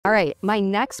All right, my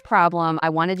next problem I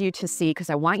wanted you to see,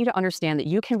 because I want you to understand that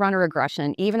you can run a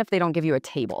regression even if they don't give you a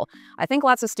table. I think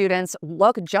lots of students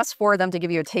look just for them to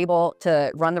give you a table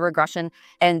to run the regression,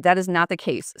 and that is not the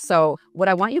case. So what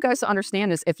I want you guys to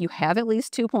understand is if you have at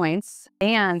least 2 points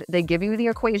and they give you the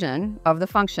equation of the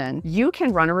function, you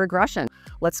can run a regression.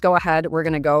 Let's go ahead. We're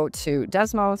going to go to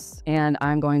Desmos, and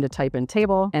I'm going to type in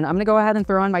table, and I'm going to go ahead and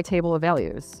throw in my table of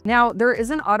values. Now, there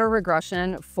is an auto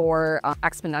regression for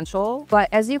exponential, but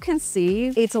as you can see,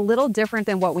 it's a little different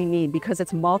than what we need because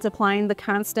it's multiplying the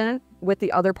constant with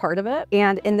the other part of it.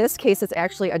 And in this case, it's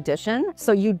actually addition.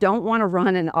 So you don't want to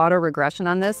run an auto regression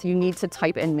on this. You need to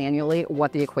type in manually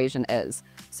what the equation is.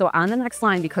 So on the next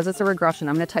line, because it's a regression,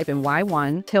 I'm going to type in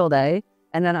y1 tilde,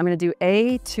 and then I'm going to do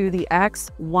a to the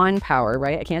x1 power,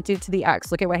 right? I can't do to the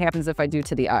x. Look at what happens if I do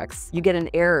to the x. You get an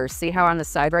error. See how on the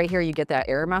side right here, you get that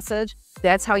error message?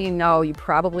 That's how you know you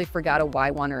probably forgot a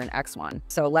y1 or an x1.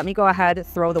 So let me go ahead,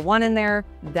 throw the 1 in there.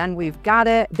 Then we've got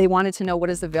it. They wanted to know what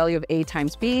is the value of a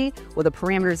times b. Well, the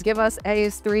parameters give us a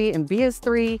is 3 and b is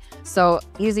 3. So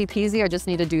easy peasy, I just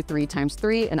need to do 3 times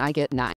 3 and I get 9.